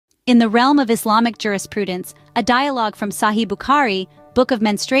In the realm of Islamic jurisprudence, a dialogue from Sahih Bukhari, Book of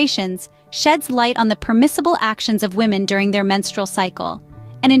Menstruations, sheds light on the permissible actions of women during their menstrual cycle.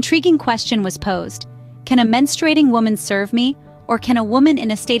 An intriguing question was posed: can a menstruating woman serve me, or can a woman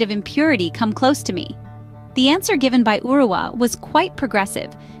in a state of impurity come close to me? The answer given by Urwa was quite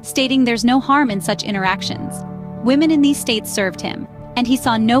progressive, stating there's no harm in such interactions. Women in these states served him, and he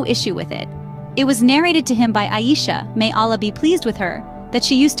saw no issue with it. It was narrated to him by Aisha, may Allah be pleased with her, that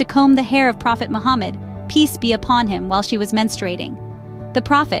she used to comb the hair of Prophet Muhammad, peace be upon him, while she was menstruating. The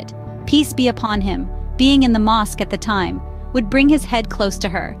Prophet, peace be upon him, being in the mosque at the time, would bring his head close to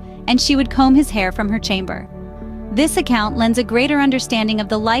her, and she would comb his hair from her chamber. This account lends a greater understanding of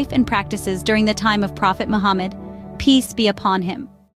the life and practices during the time of Prophet Muhammad, peace be upon him.